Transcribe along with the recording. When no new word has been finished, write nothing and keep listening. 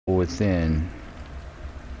Within.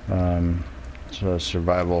 It's a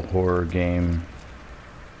survival horror game.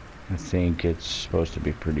 I think it's supposed to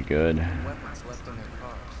be pretty good. Weapons left in their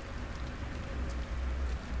cars.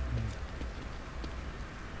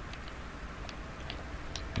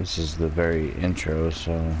 This is the very intro,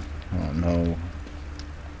 so I don't know.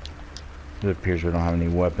 It appears we don't have any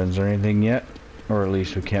weapons or anything yet, or at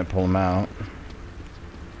least we can't pull them out.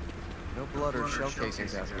 No blood or shell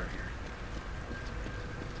casings out here.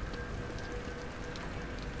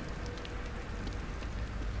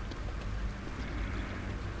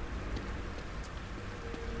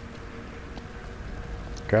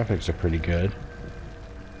 Graphics are pretty good.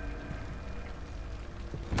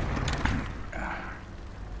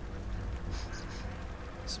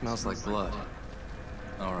 Smells like blood.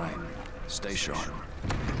 All right, stay sharp.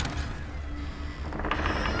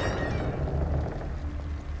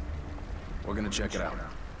 We're gonna check it out.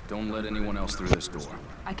 Don't let anyone else through this door.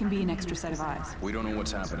 I can be an extra set of eyes. We don't know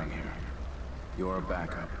what's happening here. You're our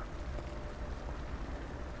backup.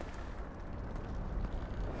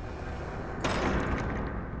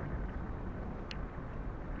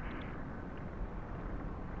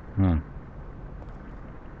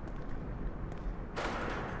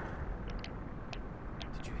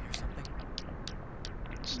 Did you hear something?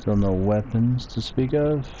 Still no weapons to speak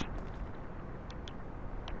of.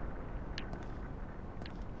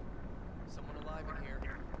 Someone alive in here.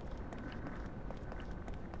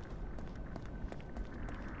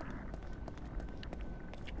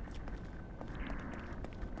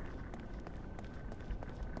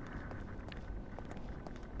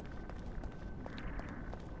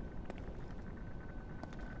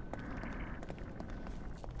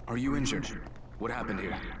 Are you injured? What happened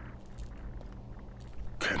here?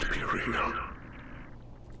 Can't be real.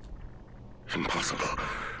 Impossible.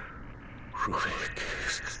 Ruvik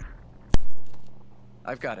is...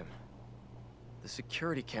 I've got him. The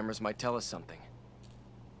security cameras might tell us something.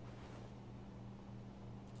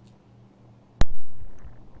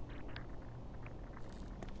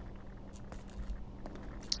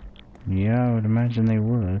 Yeah, I would imagine they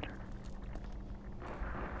would.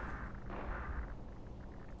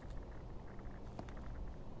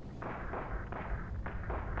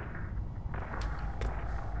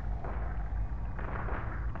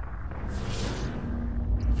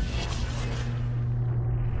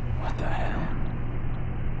 What the hell?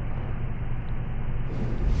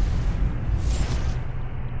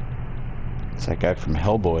 It's that guy from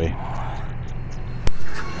Hellboy.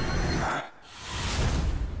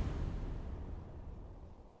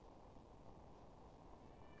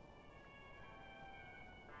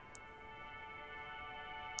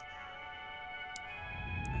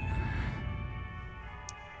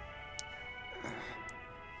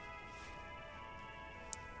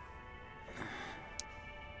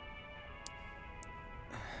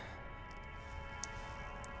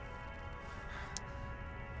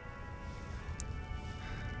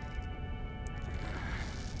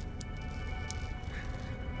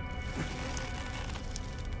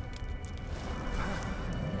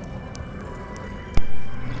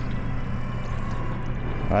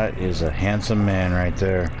 That is a handsome man right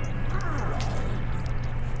there.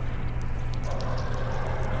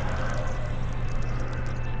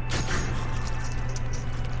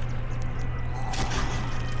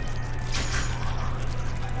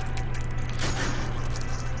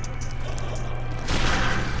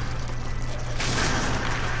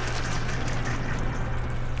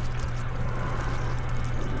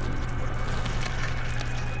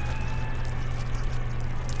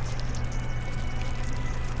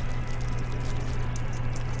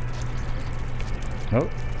 Oh.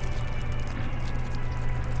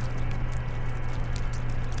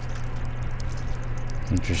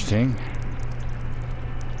 Interesting.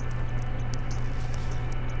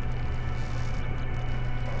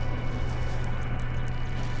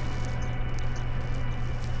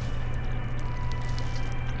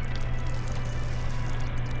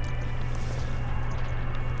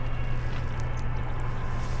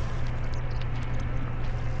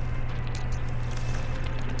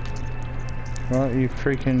 Well, you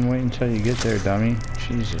freaking wait until you get there, dummy.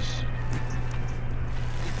 Jesus.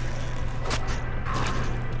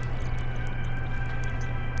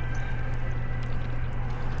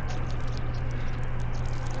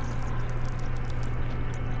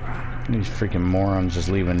 These freaking morons just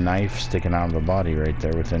leave a knife sticking out of the body right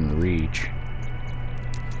there within reach.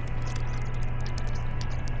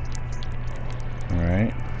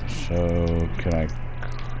 Alright, so can I...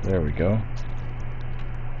 There we go.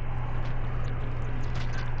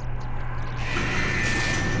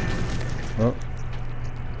 Oh.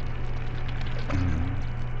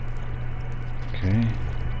 Okay.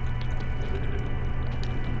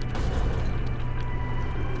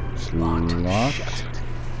 It's locked.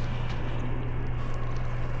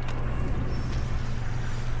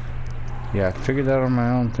 Yeah, I figured that on my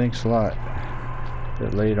own. Thanks a lot.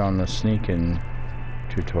 Bit late on the sneaking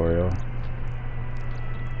tutorial.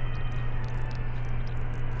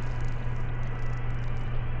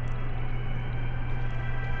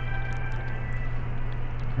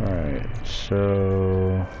 Alright,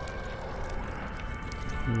 so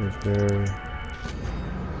right there.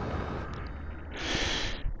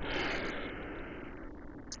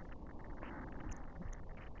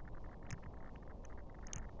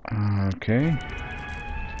 Okay.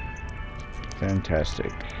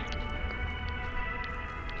 Fantastic.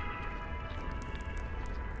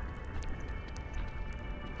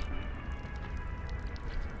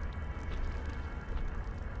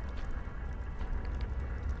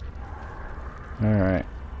 Alright.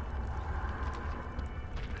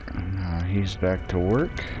 Now he's back to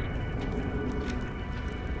work.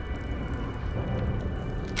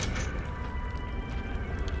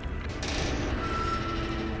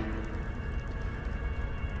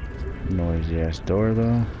 Noisy ass door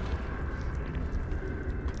though.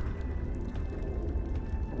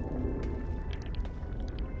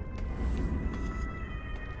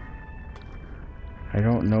 I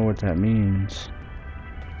don't know what that means.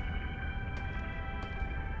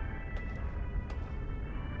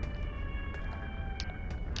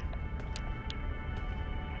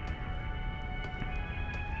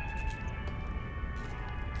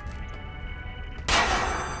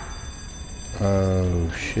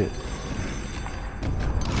 Oh shit.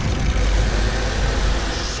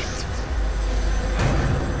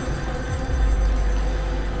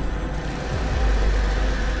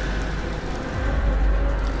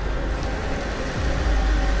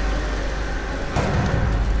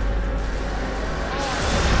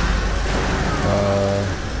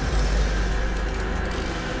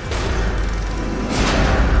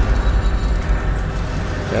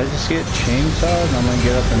 Did I just get chainsawed and I'm gonna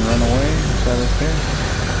get up and run away? Is that okay?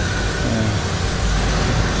 Yeah.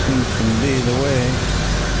 Seems to be the way.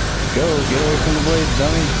 Go, get away from the blade,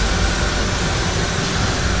 dummy.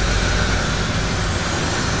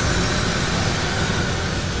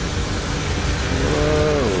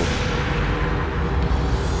 Whoa.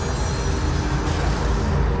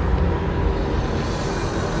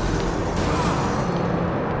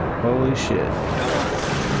 Holy shit.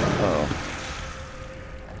 Uh-oh.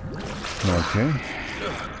 Okay.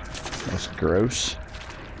 That's gross.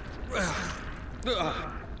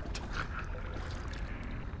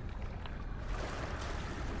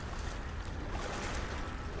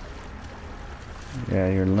 Yeah,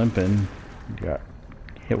 you're limping. You got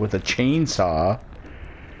hit with a chainsaw.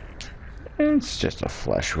 It's just a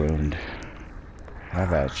flesh wound. How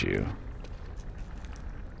about you?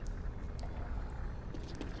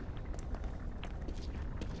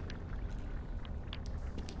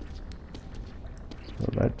 Well,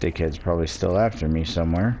 that dickhead's probably still after me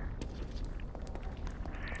somewhere.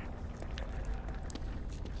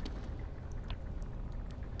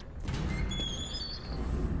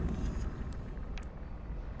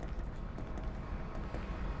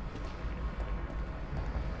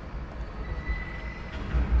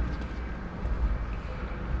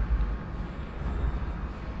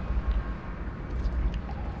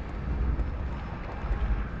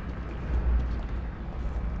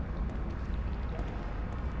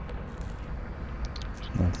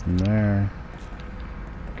 Nothing there.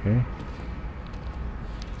 Okay.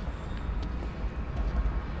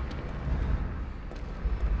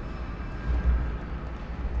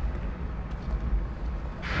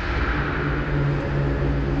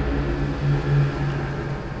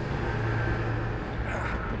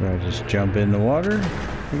 Do I just jump in the water,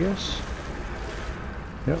 I guess?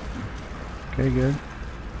 Yep. Okay, good.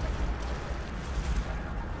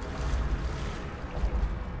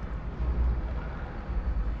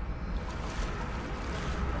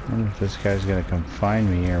 I wonder if this guy's gonna come find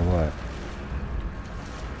me or what.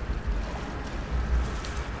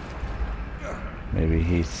 Maybe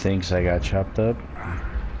he thinks I got chopped up.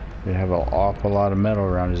 They have an awful lot of metal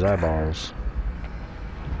around his eyeballs.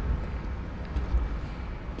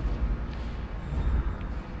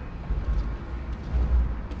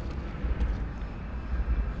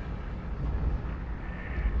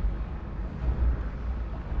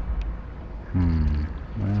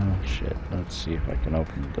 Well, shit. Let's see if I can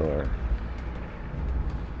open the door.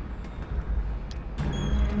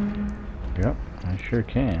 Yep, I sure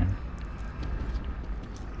can.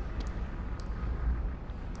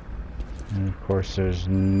 And of course there's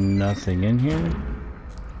nothing in here.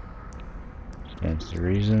 That's the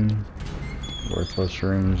reason. Worthless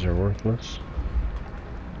rooms are worthless.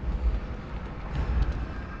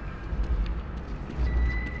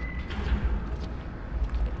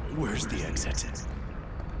 Where's the exit?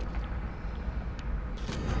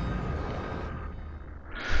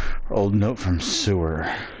 Old note from sewer.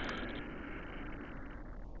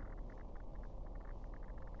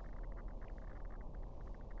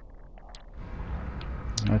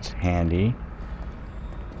 That's handy.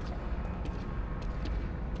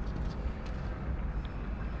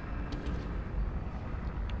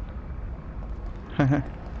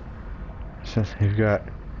 So they've got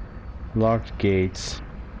locked gates.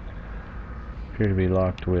 Appear to be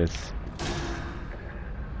locked with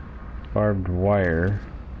barbed wire.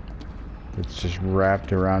 It's just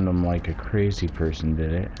wrapped around them like a crazy person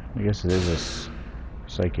did it. I guess it is a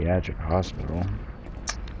psychiatric hospital.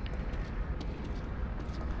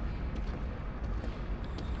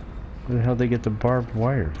 Where the hell did they get the barbed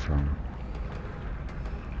wire from?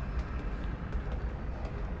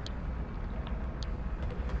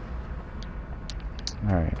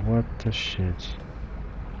 Alright, what the shit?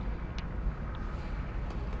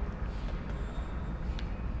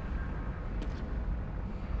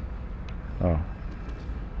 Oh.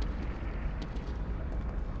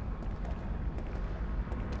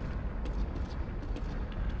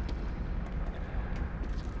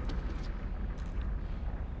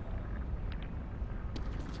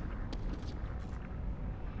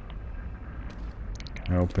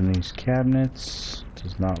 Can I open these cabinets?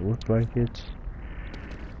 Does not look like it.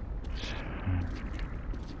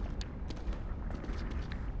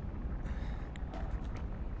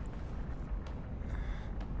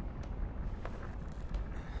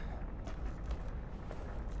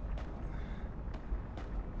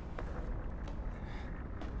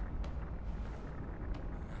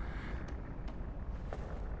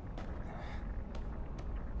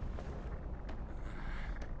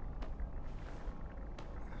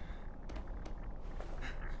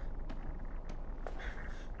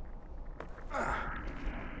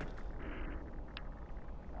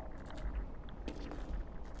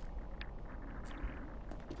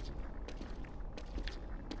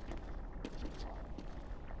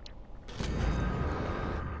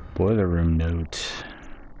 Boiler room note.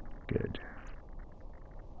 Good.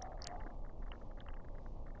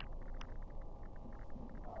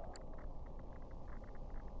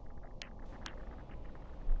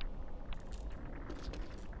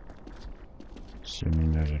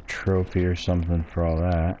 Assuming there's a trophy or something for all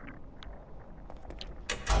that.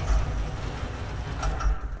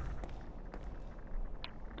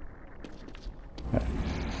 That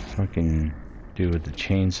fucking dude with the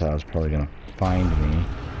chainsaw is probably gonna find me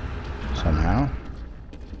somehow.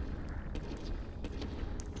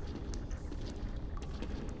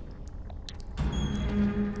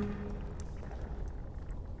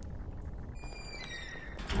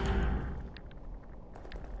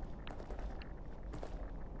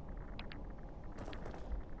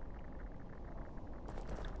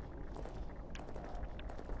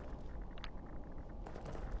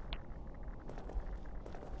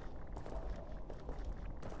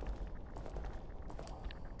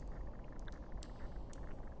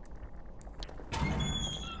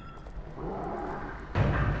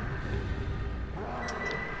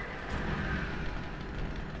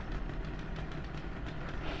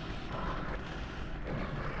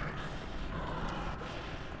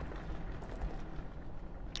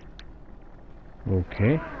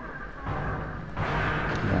 Okay. Can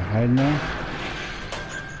I hide now?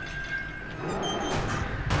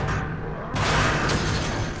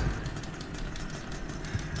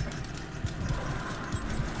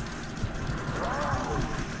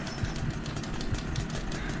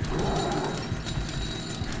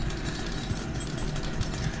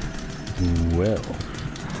 Well.